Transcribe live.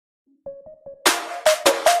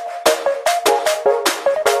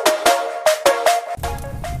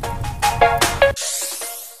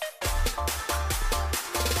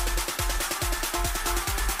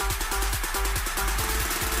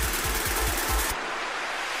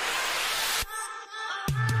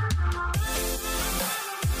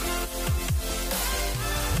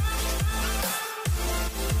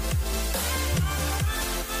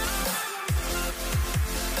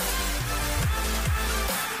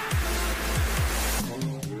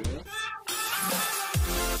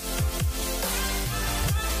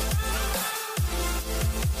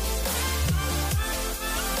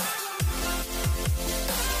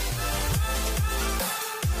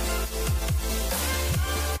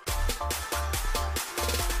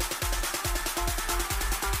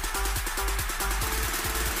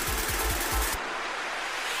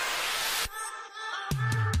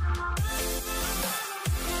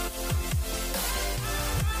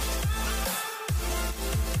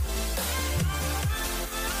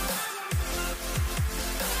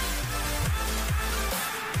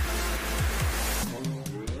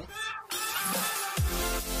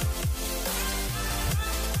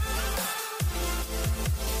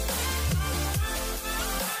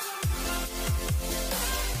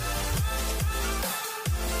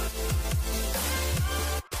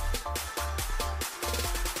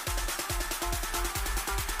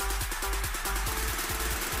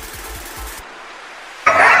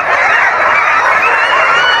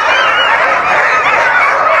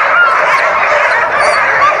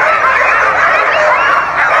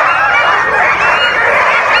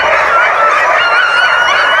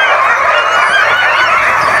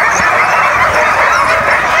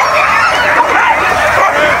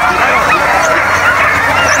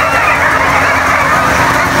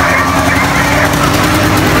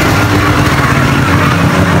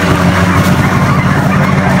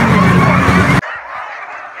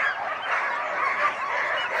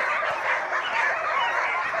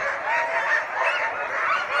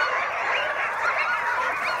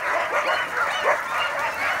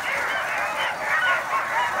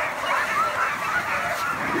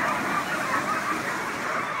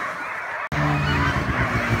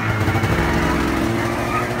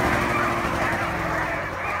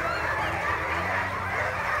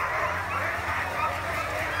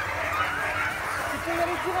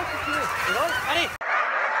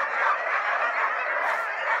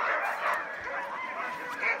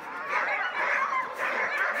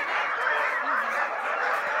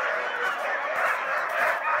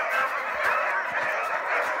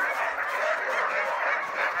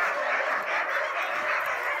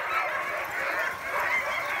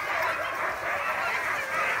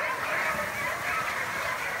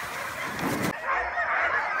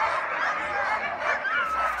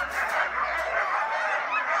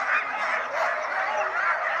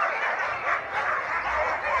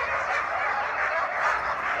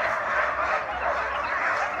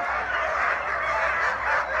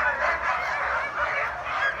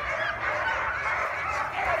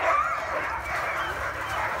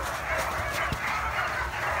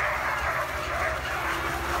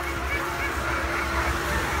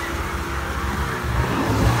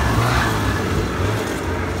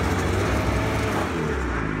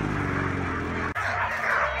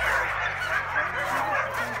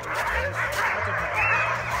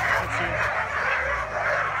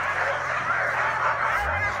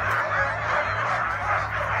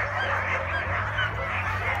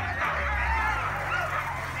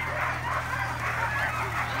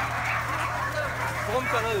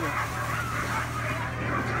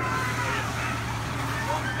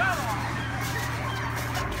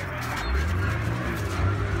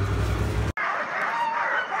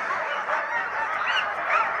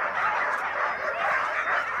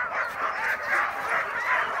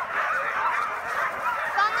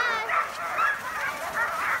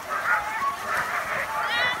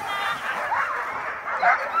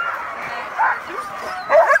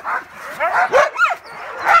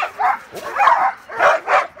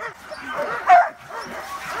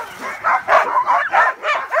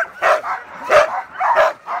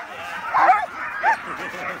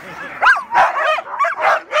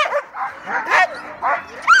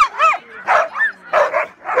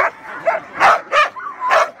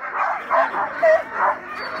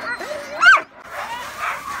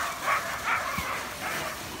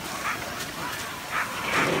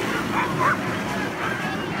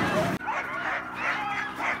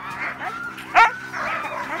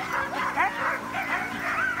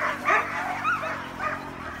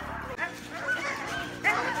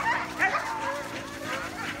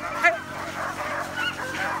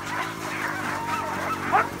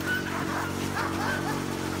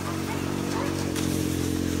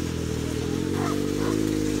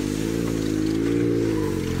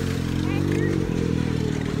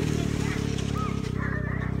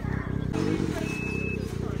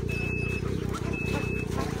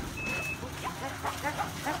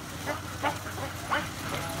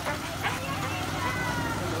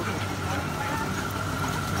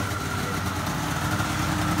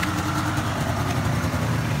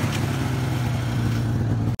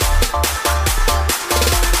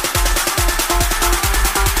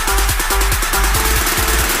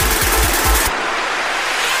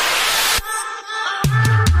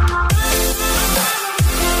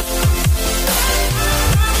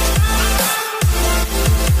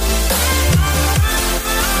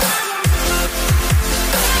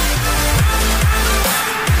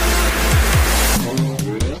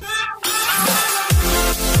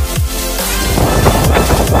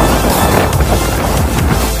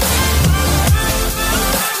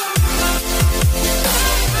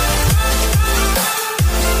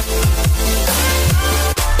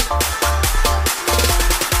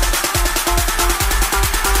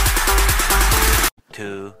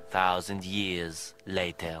2,000 years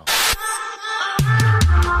later.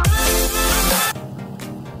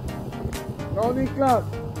 Bra Niklas!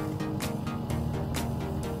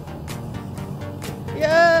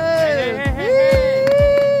 Yay!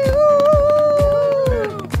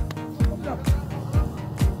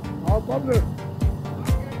 Ja, kom nu!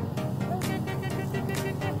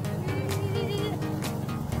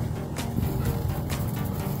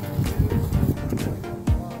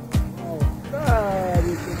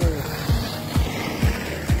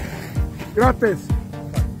 Grattis!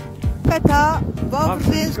 Peta,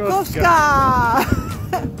 Borgafjäll!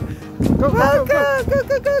 Go, go, go, go,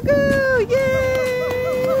 go, go, go! Yay!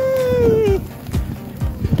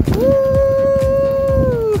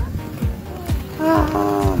 Woo!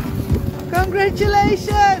 Oh,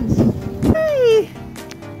 congratulations! Hey!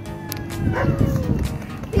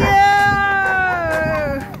 Yeah!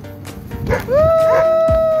 Woo!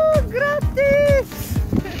 Grattis!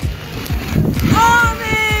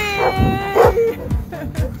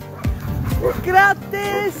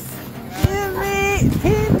 Grattis Jimmy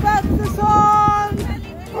Pettersson!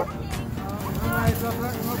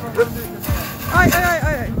 Oj, oj,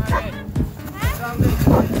 oj, oj.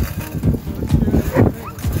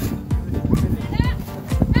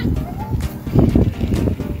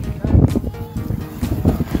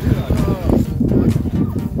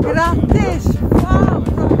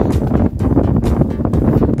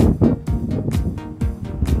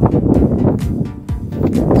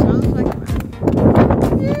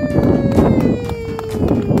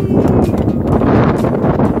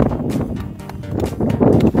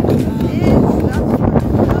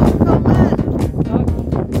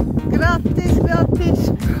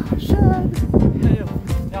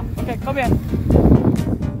 Kom igen.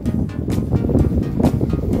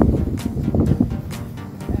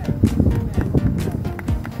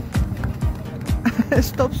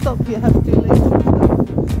 Stop, you have to listen.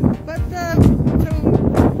 But so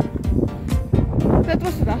that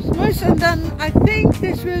was Rasmus, and then I think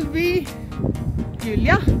this will be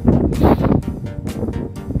Julia.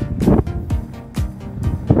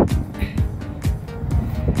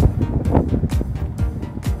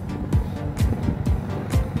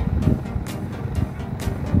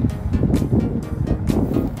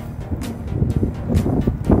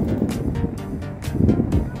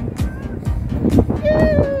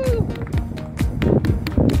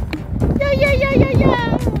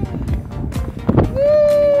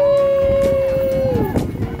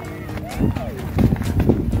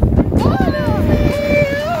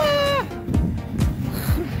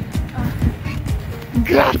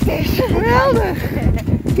 Grattis! Geweldig!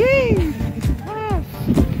 Jee!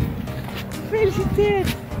 Gefeliciteerd!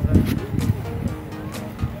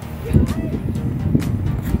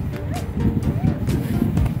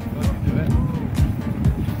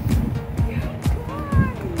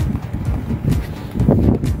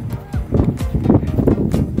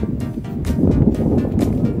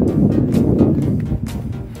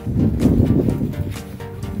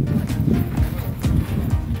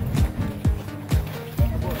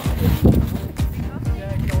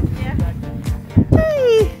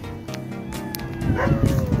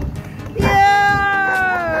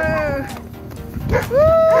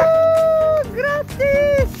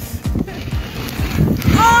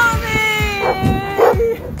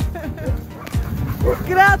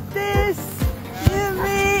 Grattis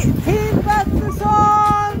Jimmy till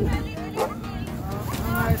Pettersson!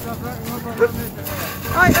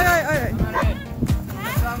 Aj.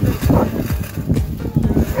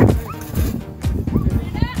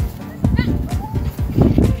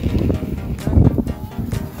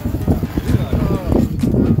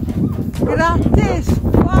 Grattis!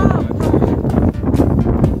 Wow!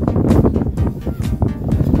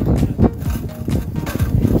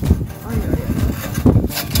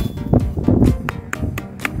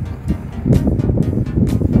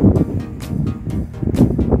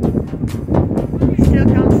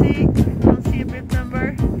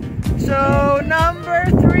 So number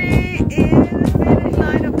 3 is the finish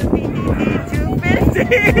line of the PTT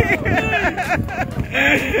 250.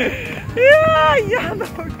 Yeah,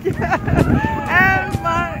 Janok and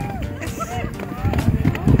Marcus.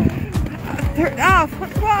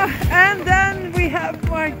 And then we have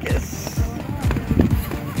Marcus.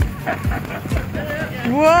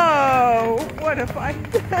 Whoa, what a fight!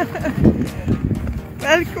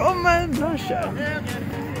 Välkommen, bra kört.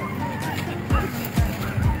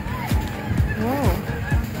 Wow.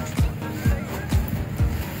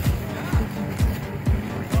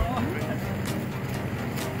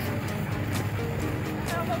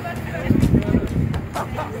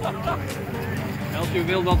 Else you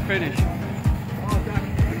will not finish.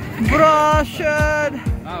 Bra kör.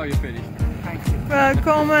 Now you finished.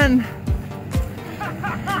 Välkommen.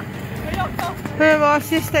 Hur var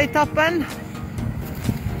sista etappen?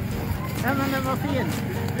 Ja, men den var fin.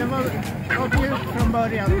 Den var mjuk från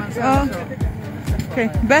början. Men sen Ja. så... Okej,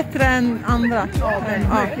 bättre än andra? Ja,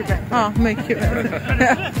 mycket bättre. Ja, mycket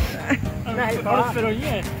bättre. Nej, Varför att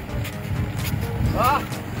ge? Va?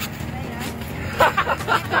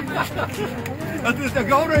 Jag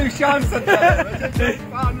gav dig ju chansen där. Men jag tänkte,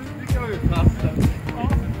 fan, nu fick jag ju fasta.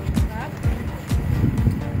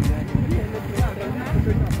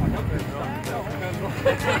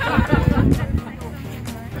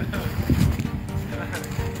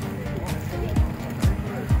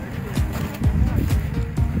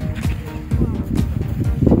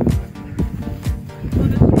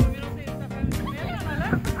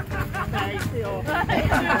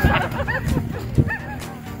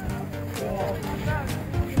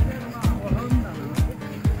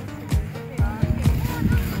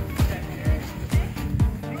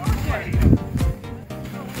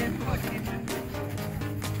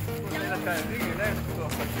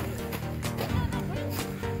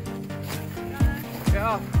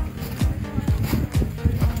 Ja.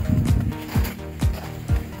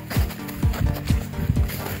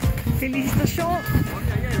 Félicitations.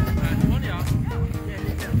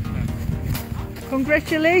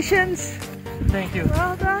 Congratulations. Thank you.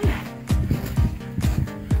 Well done.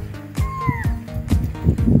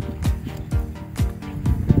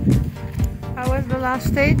 How was the last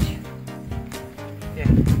stage? Yeah.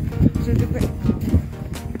 Was it a bit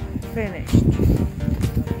finished?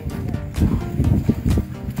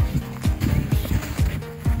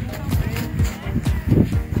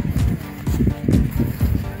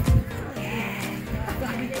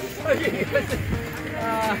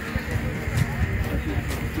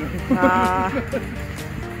 Ah.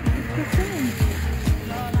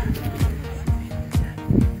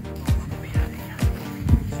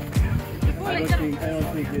 I don't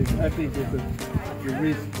think it's the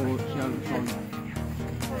risk for CHEL'S on